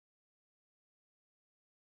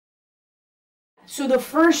So the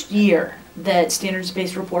first year that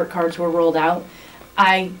standards-based report cards were rolled out,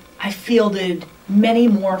 I fielded many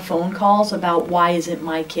more phone calls about why isn't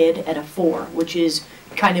my kid at a 4, which is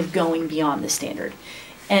kind of going beyond the standard.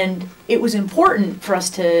 And it was important for us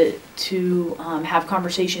to have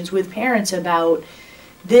conversations with parents about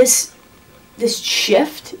this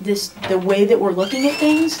shift, the way that we're looking at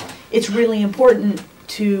things. It's really important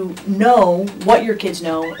to know what your kids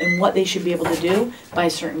know and what they should be able to do by a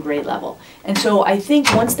certain grade level. And so I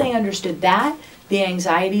think once they understood that, the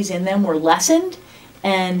anxieties in them were lessened.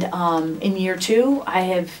 And in year 2, I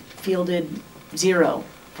have fielded 0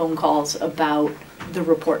 phone calls about the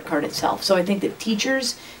report card itself. So I think that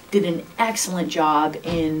teachers did an excellent job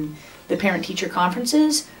in the parent-teacher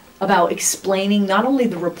conferences about explaining not only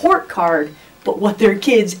the report card, but what their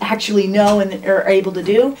kids actually know and are able to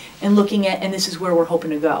do, and looking at, and this is where we're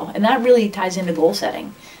hoping to go. And that really ties into goal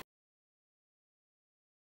setting.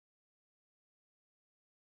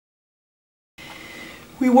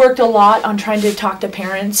 We worked a lot on trying to talk to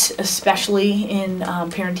parents, especially in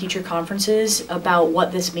parent-teacher conferences, about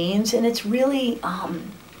what this means, and it's really,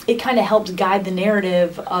 it kind of helps guide the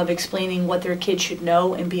narrative of explaining what their kids should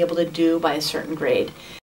know and be able to do by a certain grade.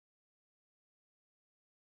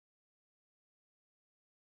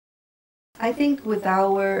 I think with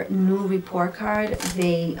our new report card,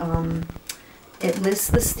 it lists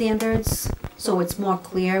the standards, so it's more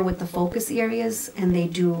clear with the focus areas, and they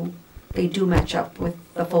do match up with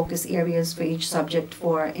the focus areas for each subject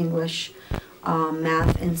for English,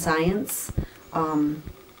 math, and science.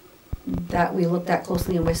 That we looked at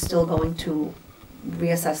closely, and we're still going to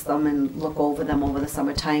reassess them and look over them over the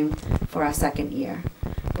summertime for our second year.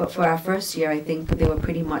 But for our first year, I think they were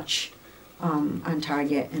pretty much on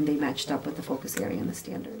target, and they matched up with the focus area and the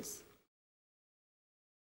standards.